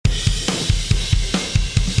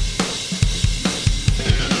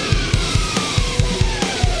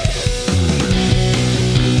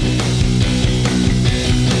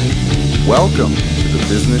Welcome to the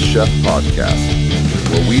Business Chef Podcast,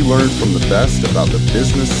 where we learn from the best about the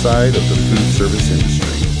business side of the food service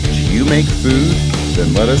industry. Do you make food?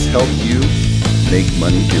 Then let us help you make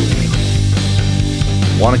money doing it.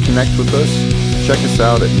 Want to connect with us? Check us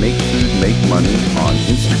out at Make Food Make Money on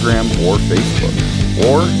Instagram or Facebook,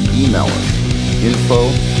 or email us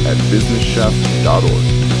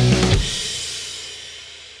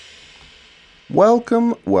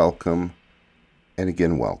info@businesschef.org. Welcome, and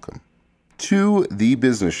again, welcome to the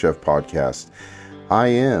Business Chef Podcast. I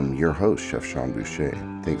am your host, Chef Sean Boucher.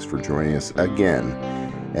 Thanks for joining us again.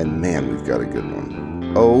 And man, we've got a good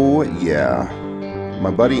one. Oh yeah. My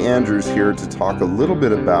buddy Andrew's here to talk a little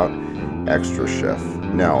bit about XtraChef.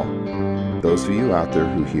 Now, those of you out there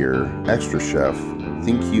who hear XtraChef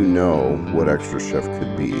think you know what XtraChef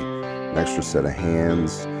could be. An extra set of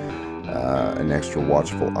hands, an extra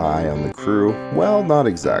watchful eye on the crew. Well, not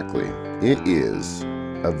exactly. It is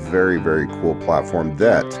a very, very cool platform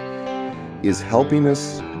that is helping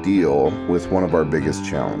us deal with one of our biggest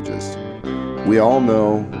challenges. We all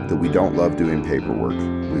know that we don't love doing paperwork.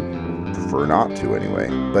 We prefer not to anyway,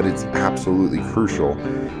 but it's absolutely crucial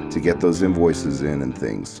to get those invoices in and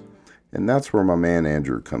things. And that's where my man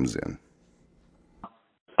Andrew comes in.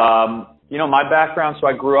 My background, so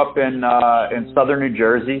I grew up in southern New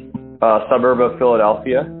Jersey, a suburb of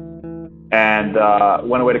Philadelphia, and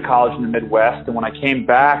went away to college in the Midwest. And when I came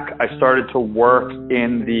back, I started to work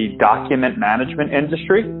in the document management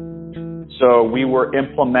industry. So we were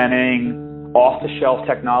implementing off-the-shelf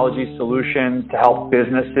technology solutions to help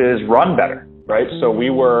businesses run better, right? So we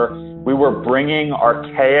were bringing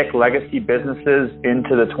archaic legacy businesses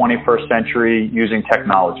into the 21st century using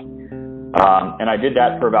technology. And I did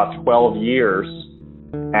that for about 12 years,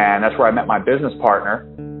 and that's where I met my business partner.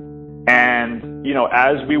 And,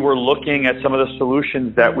 as we were looking at some of the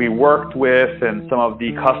solutions that we worked with and some of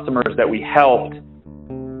the customers that we helped,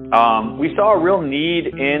 we saw a real need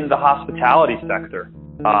in the hospitality sector.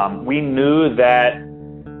 We knew that,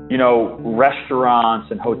 restaurants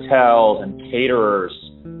and hotels and caterers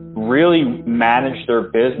really manage their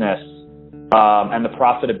business and the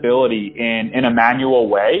profitability in a manual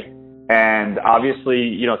way. And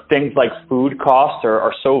obviously, things like food costs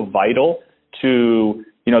are so vital to,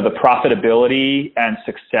 the profitability and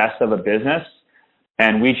success of a business.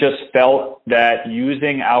 And we just felt that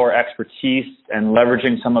using our expertise and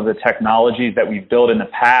leveraging some of the technologies that we've built in the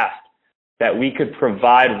past, that we could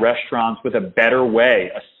provide restaurants with a better way,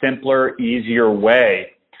 a simpler, easier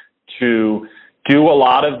way to do a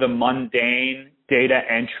lot of the mundane data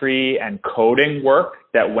entry and coding work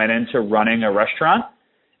that went into running a restaurant,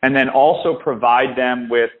 and then also provide them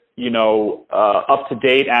with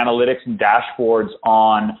up-to-date analytics and dashboards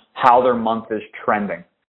on how their month is trending.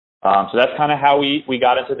 So that's kind of how we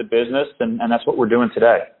got into the business, and that's what we're doing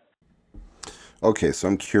today. Okay, so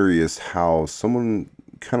I'm curious how someone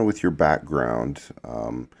kind of with your background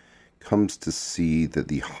comes to see that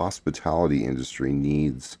the hospitality industry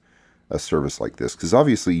needs a service like this, because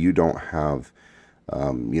obviously you don't have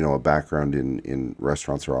a background in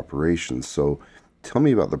restaurants or operations. So tell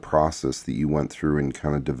me about the process that you went through in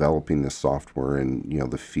kind of developing this software and,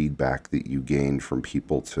 the feedback that you gained from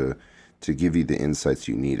people to give you the insights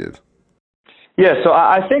you needed. Yeah, so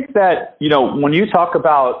I think that, when you talk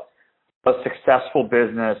about a successful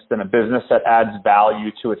business and a business that adds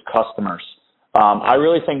value to its customers, I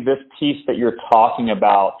really think this piece that you're talking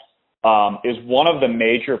about is one of the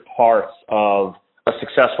major parts of a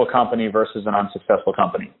successful company versus an unsuccessful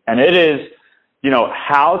company. And it is,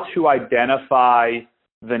 how to identify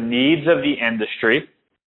the needs of the industry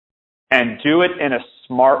and do it in a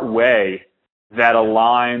smart way that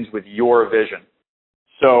aligns with your vision.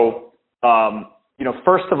 So,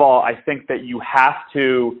 first of all, I think that you have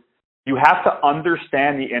to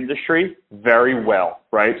understand the industry very well,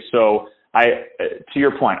 right? So to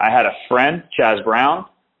your point, I had a friend, Chaz Brown,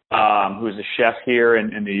 who's a chef here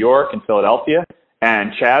in New York and Philadelphia.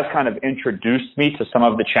 And Chaz kind of introduced me to some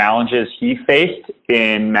of the challenges he faced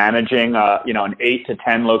in managing, an 8 to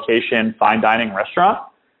 10 location fine dining restaurant.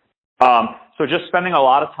 So just spending a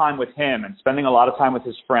lot of time with him and spending a lot of time with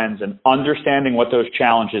his friends and understanding what those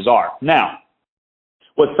challenges are. Now,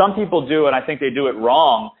 what some people do, and I think they do it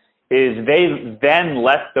wrong, is they then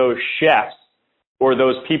let those chefs or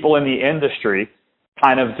those people in the industry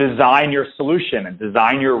kind of design your solution and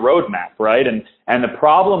design your roadmap, right? And the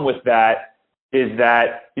problem with that is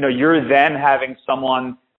that, you're then having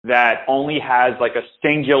someone that only has like a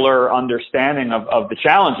singular understanding of the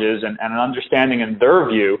challenges and an understanding in their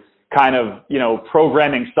view, kind of,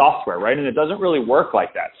 programming software, right? And it doesn't really work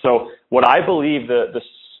like that. So what I believe the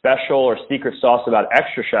special or secret sauce about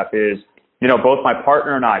XtraChef is both my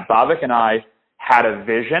partner and I, Bhavik and I, had a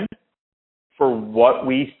vision for what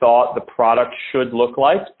we thought the product should look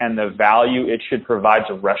like and the value it should provide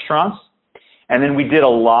to restaurants. And then we did a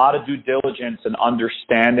lot of due diligence in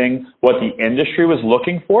understanding what the industry was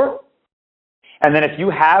looking for. And then if you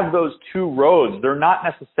have those two roads, they're not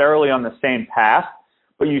necessarily on the same path,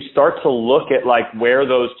 but you start to look at like where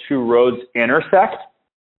those two roads intersect.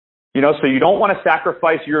 So you don't want to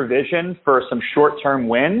sacrifice your vision for some short-term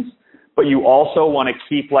wins, but you also want to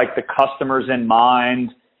keep like the customers in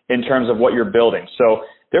mind in terms of what you're building. So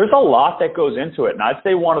there's a lot that goes into it. And I'd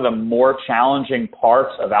say one of the more challenging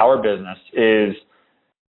parts of our business is,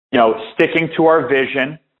 sticking to our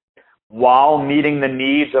vision while meeting the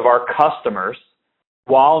needs of our customers,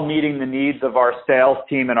 while meeting the needs of our sales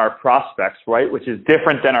team and our prospects, right, which is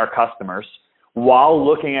different than our customers, while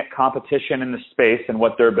looking at competition in the space and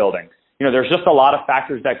what they're building. There's just a lot of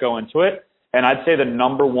factors that go into it. And I'd say the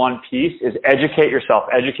number one piece is educate yourself.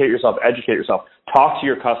 Talk to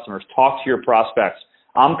your customers, talk to your prospects.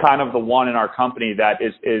 I'm kind of the one in our company that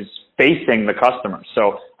is facing the customers.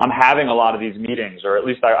 So I'm having a lot of these meetings, or at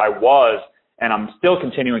least I was, and I'm still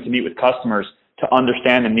continuing to meet with customers to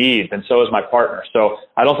understand the needs, and so is my partner. So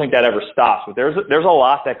I don't think that ever stops, but there's a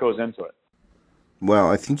lot that goes into it.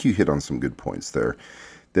 Well, I think you hit on some good points there.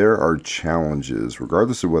 There are challenges,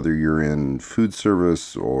 regardless of whether you're in food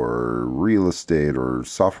service or real estate or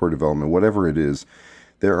software development, whatever it is,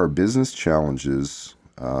 there are business challenges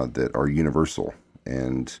that are universal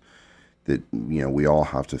and that we all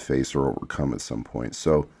have to face or overcome at some point.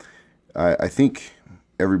 So I think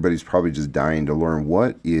everybody's probably just dying to learn,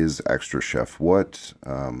 what is xtraCHEF?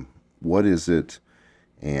 What is it,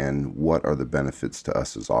 and what are the benefits to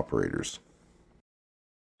us as operators?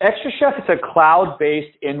 xtraCHEF is a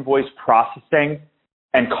cloud-based invoice processing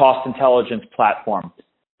and cost intelligence platform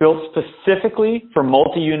built specifically for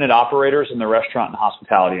multi-unit operators in the restaurant and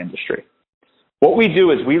hospitality industry. What we do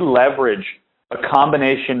is we leverage a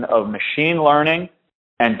combination of machine learning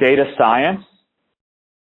and data science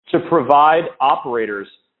to provide operators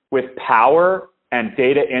with power and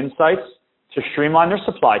data insights to streamline their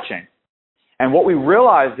supply chain. And what we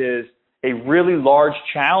realized is a really large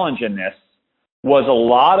challenge in this was a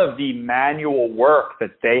lot of the manual work that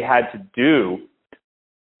they had to do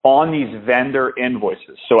on these vendor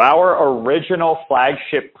invoices. So our original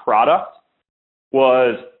flagship product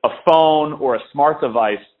was a phone or a smart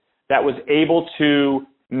device that was able to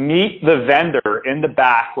meet the vendor in the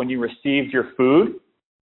back when you received your food.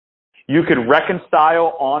 You could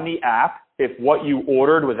reconcile on the app if what you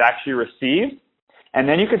ordered was actually received, and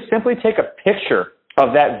then you could simply take a picture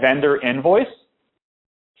of that vendor invoice.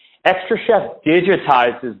 xtraCHEF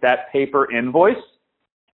digitizes that paper invoice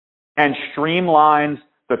and streamlines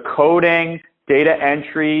the coding, data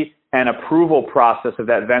entry, and approval process of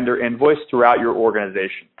that vendor invoice throughout your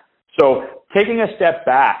organization. So taking a step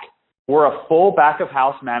back, we're a full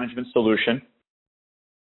back-of-house management solution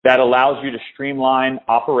that allows you to streamline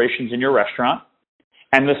operations in your restaurant.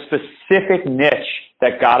 And the specific niche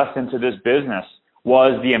that got us into this business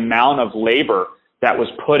was the amount of labor that was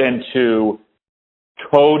put into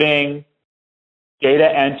coding, data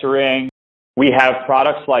entering. We have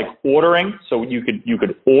products like ordering, so you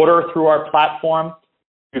could order through our platform.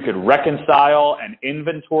 You could reconcile and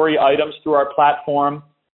inventory items through our platform.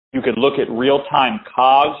 You could look at real-time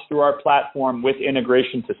COGS through our platform with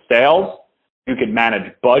integration to sales. You could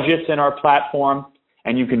manage budgets in our platform,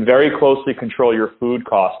 and you can very closely control your food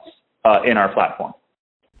costs in our platform.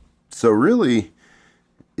 So really,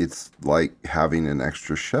 it's like having an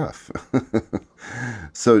xtraCHEF.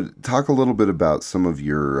 So talk a little bit about some of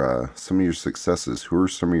your successes. Who are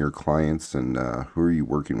some of your clients, and who are you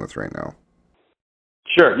working with right now?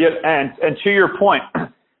 Sure. Yeah, and to your point,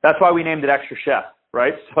 that's why we named it xtraCHEF,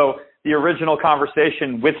 right? So the original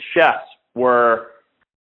conversation with chefs were,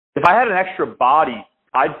 if I had an extra body,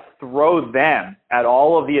 I'd throw them at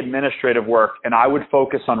all of the administrative work, and I would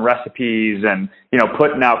focus on recipes and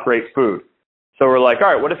putting out great food. So we're like,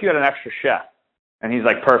 all right, what if you had an xtraCHEF? And he's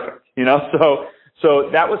like, perfect. So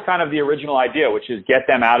that was kind of the original idea, which is get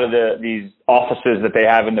them out of these offices that they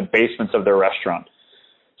have in the basements of their restaurant.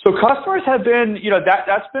 So customers have been,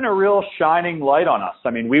 that's been a real shining light on us. I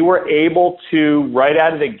mean, we were able to, right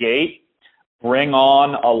out of the gate, bring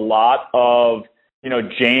on a lot of,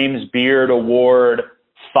 James Beard Award,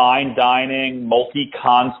 fine dining,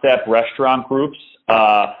 multi-concept restaurant groups.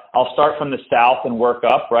 I'll start from the south and work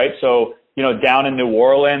up, right? So, down in New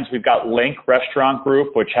Orleans, we've got Link Restaurant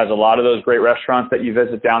Group, which has a lot of those great restaurants that you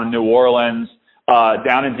visit down in New Orleans.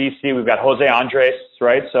 Down in D.C., we've got Jose Andres,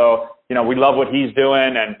 right? So, we love what he's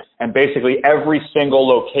doing, and basically every single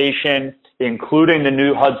location, including the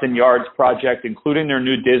new Hudson Yards project, including their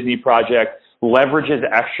new Disney project, leverages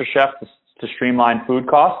xtraCHEF to streamline food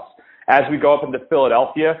costs. As we go up into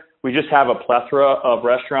Philadelphia, we just have a plethora of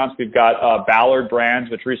restaurants. We've got Ballard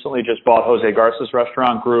Brands, which recently just bought Jose Garza's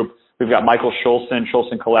restaurant group. We've got Michael Schulzen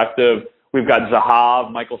Collective. We've got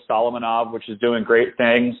Zahav, Michael Solomonov, which is doing great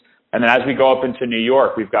things. And then as we go up into New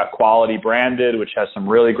York, we've got Quality Branded, which has some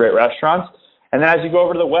really great restaurants. And then as you go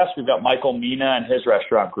over to the West, we've got Michael Mina and his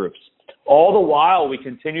restaurant groups. All the while, we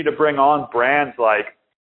continue to bring on brands like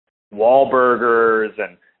Wahlburgers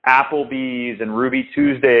and Applebee's and Ruby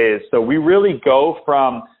Tuesdays. So we really go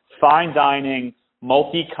from fine dining,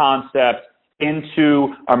 multi-concept,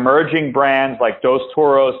 into emerging brands like Dos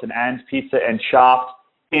Toros and Ann's Pizza and Chopped,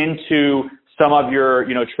 into some of your,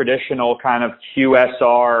 traditional kind of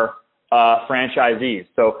QSR franchisees.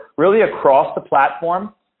 So really across the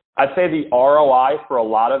platform, I'd say the ROI for a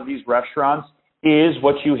lot of these restaurants is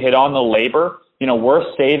what you hit on, the labor. We're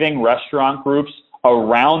saving restaurant groups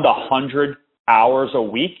around 100 hours a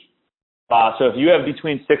week. So if you have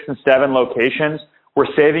between 6 and 7 locations,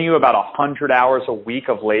 we're saving you about 100 hours a week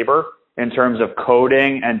of labor in terms of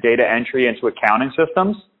coding and data entry into accounting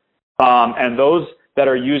systems. And those that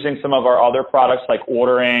are using some of our other products like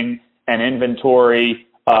ordering and inventory,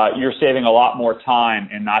 you're saving a lot more time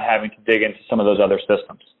and not having to dig into some of those other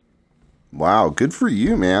systems. Wow, good for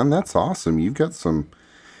you, man. That's awesome. You've got some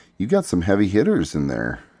heavy hitters in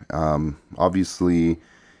there. Obviously,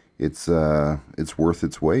 it's worth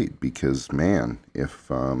its weight because, man, if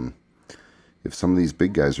some of these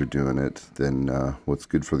big guys are doing it, then what's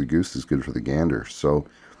good for the goose is good for the gander. So,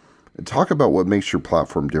 talk about what makes your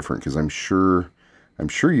platform different, because I'm sure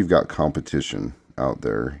you've got competition out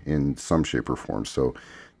there in some shape or form. So,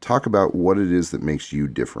 talk about what it is that makes you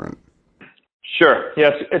different. Sure.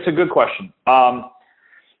 Yes, it's a good question.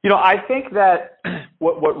 I think that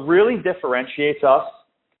what really differentiates us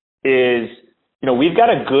is, we've got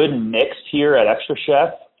a good mix here at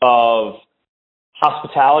xtraCHEF of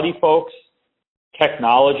hospitality folks,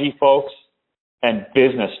 technology folks, and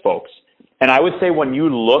business folks. And I would say when you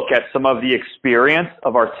look at some of the experience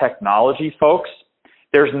of our technology folks,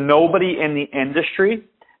 there's nobody in the industry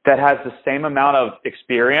that has the same amount of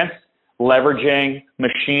experience leveraging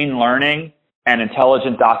machine learning and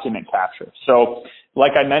intelligent document capture. So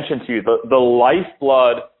like I mentioned to you, the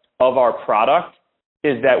lifeblood of our product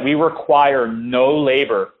is that we require no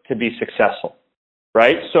labor to be successful,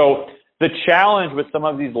 right? So the challenge with some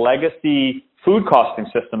of these legacy food costing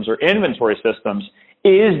systems or inventory systems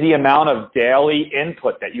is the amount of daily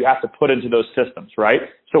input that you have to put into those systems, right?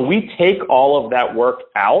 So we take all of that work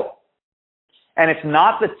out, and it's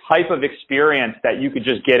not the type of experience that you could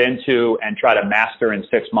just get into and try to master in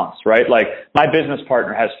 6 months, right? Like my business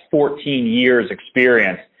partner has 14 years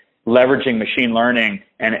experience leveraging machine learning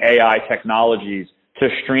and AI technologies to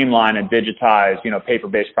streamline and digitize,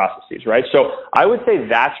 paper-based processes, right? So I would say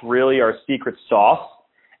that's really our secret sauce.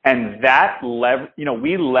 And that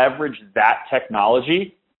we leverage that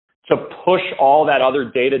technology to push all that other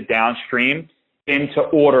data downstream into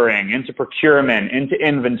ordering, into procurement, into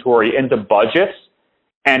inventory, into budgets.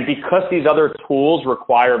 And because these other tools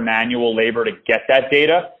require manual labor to get that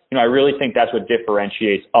data, I really think that's what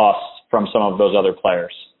differentiates us from some of those other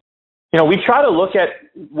players. We try to look at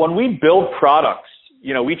when we build products,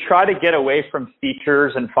 we try to get away from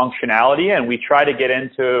features and functionality, and we try to get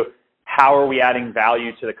into how are we adding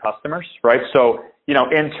value to the customers, right? So,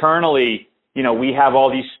 internally, we have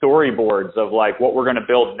all these storyboards of like what we're going to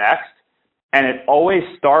build next. And it always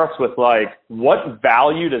starts with like, what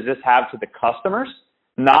value does this have to the customers?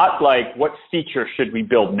 Not like, what feature should we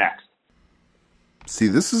build next? See,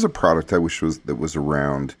 this is a product I wish that was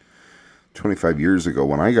around 25 years ago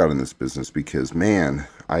when I got in this business, because, man,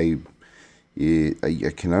 I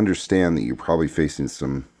can understand that you're probably facing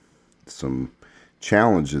some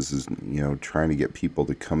challenges is, trying to get people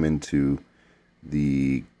to come into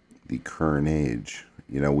the current age.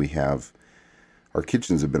 We have, our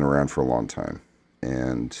kitchens have been around for a long time,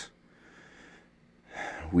 and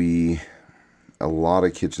a lot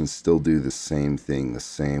of kitchens still do the same thing the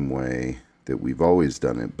same way that we've always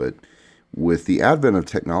done it. But with the advent of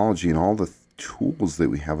technology and all the tools that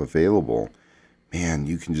we have available, man,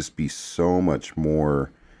 you can just be so much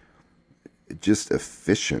more just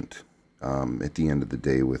efficient at the end of the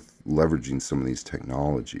day with leveraging some of these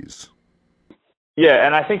technologies. Yeah,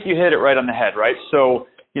 and I think you hit it right on the head, right? So,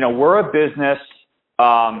 we're a business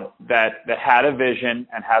that had a vision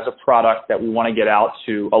and has a product that we want to get out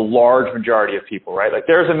to a large majority of people, right? Like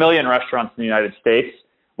there's 1 million restaurants in the United States.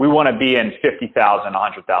 We want to be in 50,000,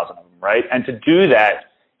 100,000 of them, right? And to do that,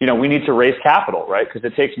 we need to raise capital, right? Because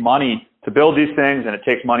it takes money to build these things and it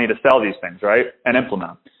takes money to sell these things, right? And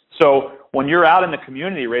implement them. So when you're out in the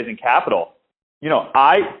community raising capital,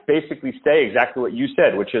 I basically say exactly what you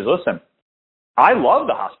said, which is, listen, I love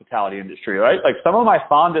the hospitality industry, right? Like some of my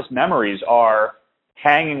fondest memories are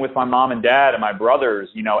hanging with my mom and dad and my brothers,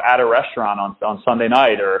 at a restaurant on Sunday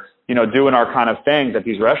night, or, doing our kind of things at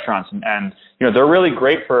these restaurants. And they're really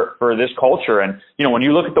great for this culture. And, when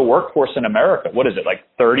you look at the workforce in America, what is it? Like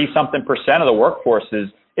 30-something% of the workforce is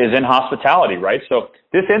in hospitality, right? So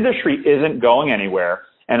this industry isn't going anywhere.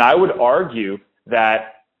 And I would argue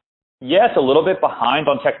that, yeah, it's a little bit behind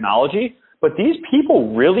on technology, but these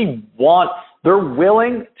people really they're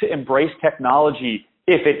willing to embrace technology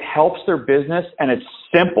if it helps their business and it's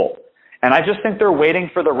simple. And I just think they're waiting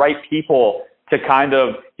for the right people to kind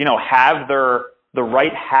of, have the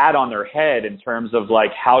right hat on their head in terms of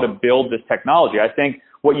like how to build this technology. I think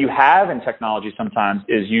what you have in technology sometimes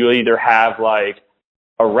is you either have like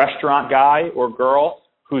a restaurant guy or girl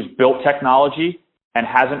who's built technology and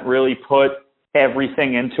hasn't really put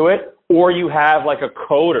everything into it, or you have like a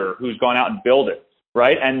coder who's gone out and built it,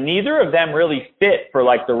 right? And neither of them really fit for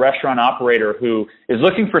like the restaurant operator who is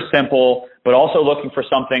looking for simple, but also looking for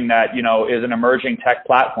something that, is an emerging tech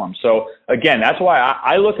platform. So again, that's why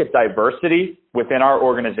I look at diversity within our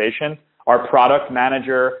organization. Our product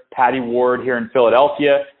manager, Patty Ward here in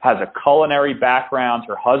Philadelphia, has a culinary background.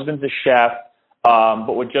 Her husband's a chef,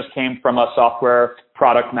 but just came from a software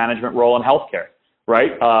product management role in healthcare,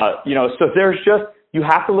 right? So there's you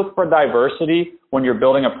have to look for diversity when you're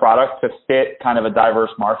building a product to fit kind of a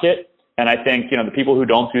diverse market. And I think, the people who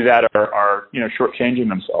don't do that are shortchanging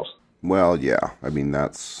themselves. Well, yeah. I mean,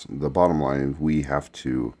 that's the bottom line. We have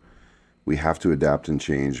to adapt and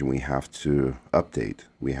change, and we have to update.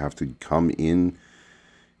 We have to come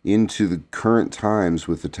into the current times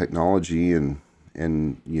with the technology and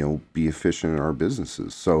be efficient in our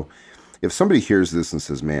businesses. So if somebody hears this and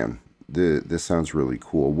says, man, this sounds really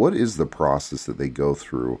cool, what is the process that they go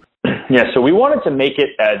through? Yeah, so we wanted to make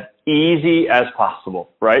it as easy as possible,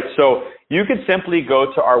 right? So you could simply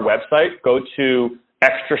go to our website, go to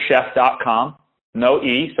extrachef.com, no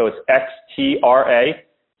E, so it's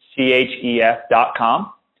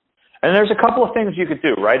extrachef.com. And there's a couple of things you could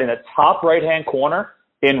do, right? In the top right-hand corner,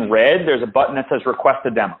 in red, there's a button that says request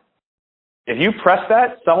a demo. If you press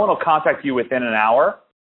that, someone will contact you within an hour,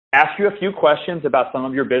 ask you a few questions about some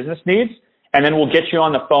of your business needs, and then we'll get you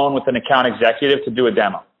on the phone with an account executive to do a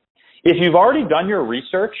demo. If you've already done your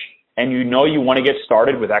research and you want to get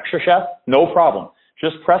started with XtraChef, no problem.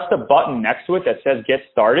 Just press the button next to it that says get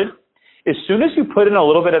started. As soon as you put in a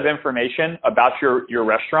little bit of information about your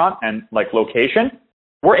restaurant and like location,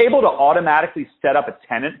 we're able to automatically set up a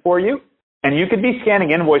tenant for you, and you could be scanning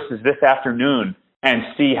invoices this afternoon and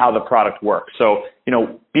see how the product works. So,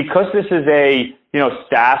 because this is a,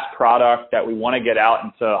 SaaS product that we want to get out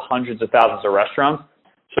into hundreds of thousands of restaurants.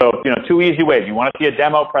 So, two easy ways. You want to see a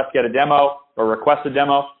demo, press get a demo, or request a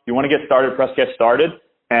demo. You want to get started, press get started.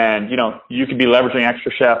 And, you could be leveraging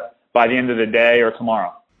XtraChef by the end of the day or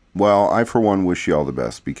tomorrow. Well, I, for one, wish you all the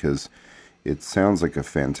best because it sounds like a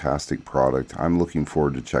fantastic product. I'm looking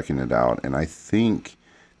forward to checking it out. And I think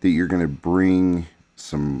that you're going to bring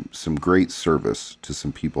some great service to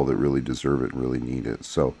some people that really deserve it and really need it.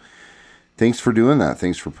 So thanks for doing that.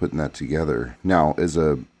 Thanks for putting that together. Now, as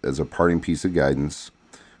a parting piece of guidance,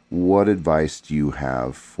 what advice do you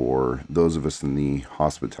have for those of us in the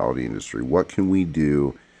hospitality industry? What can we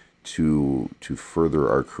do to further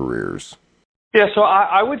our careers? Yeah, so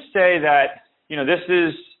I would say that, this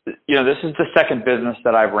is the second business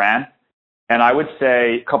that I've ran. And I would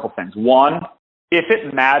say a couple things. One, if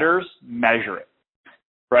it matters, measure it,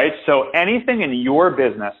 right? So anything in your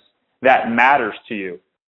business that matters to you,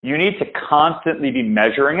 you need to constantly be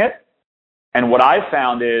measuring it. And what I've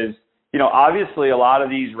found is, obviously a lot of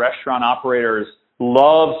these restaurant operators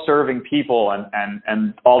love serving people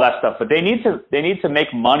and all that stuff, but they need to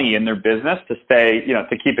make money in their business to stay,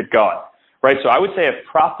 to keep it going, right? So I would say if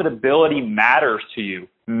profitability matters to you,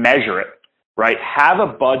 measure it, right? Have a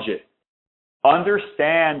budget.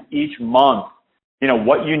 Understand each month,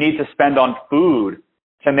 what you need to spend on food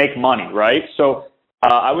to make money, right? So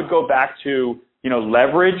I would go back to,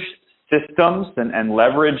 leverage systems and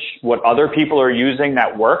leverage what other people are using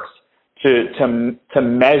that works to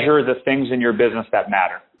measure the things in your business that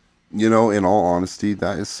matter. In all honesty,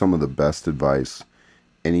 that is some of the best advice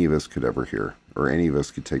any of us could ever hear or any of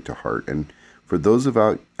us could take to heart. And for those of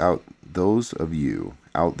you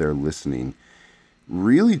out there listening,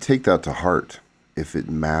 really take that to heart. If it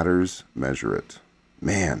matters, measure it.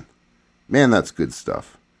 Man, that's good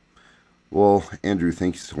stuff. Well, Andrew,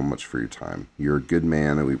 thank you so much for your time. You're a good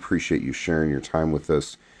man, and we appreciate you sharing your time with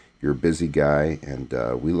us. You're a busy guy, and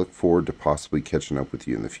we look forward to possibly catching up with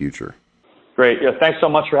you in the future. Great. Yeah, thanks so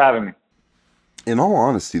much for having me. In all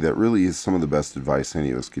honesty, that really is some of the best advice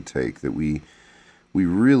any of us could take, that we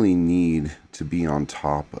really need to be on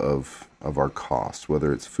top of our costs,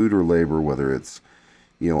 whether it's food or labor, whether it's,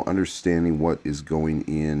 understanding what is going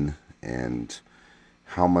in and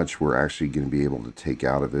how much we're actually going to be able to take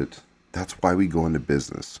out of it. That's why we go into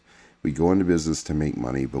business. We go into business to make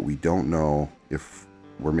money, but we don't know if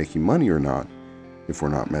we're making money or not if we're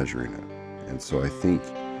not measuring it. And so I think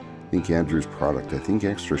Andrew's product, I think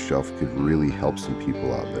Extra Shelf could really help some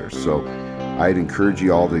people out there. So I'd encourage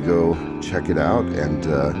you all to go check it out. And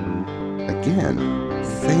again,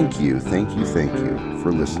 thank you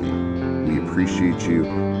for listening. We appreciate you,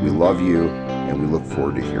 we love you, and we look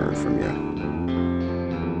forward to hearing from you.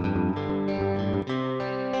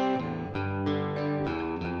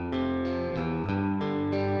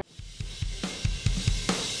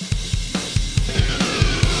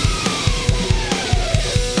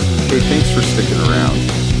 Hey, thanks for sticking around.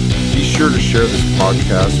 Be sure to share this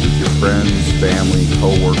podcast with your friends, family,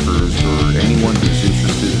 coworkers, or anyone who's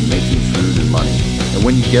interested in making food and money. And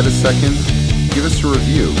when you get a second, give us a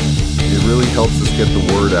review. It really helps us get the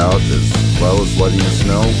word out as well as letting us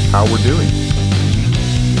know how we're doing.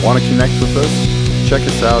 Want to connect with us? Check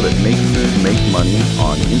us out at Make Food Make Money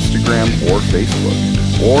on Instagram or Facebook,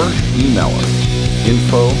 or email us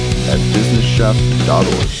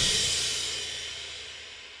info@businesschef.org.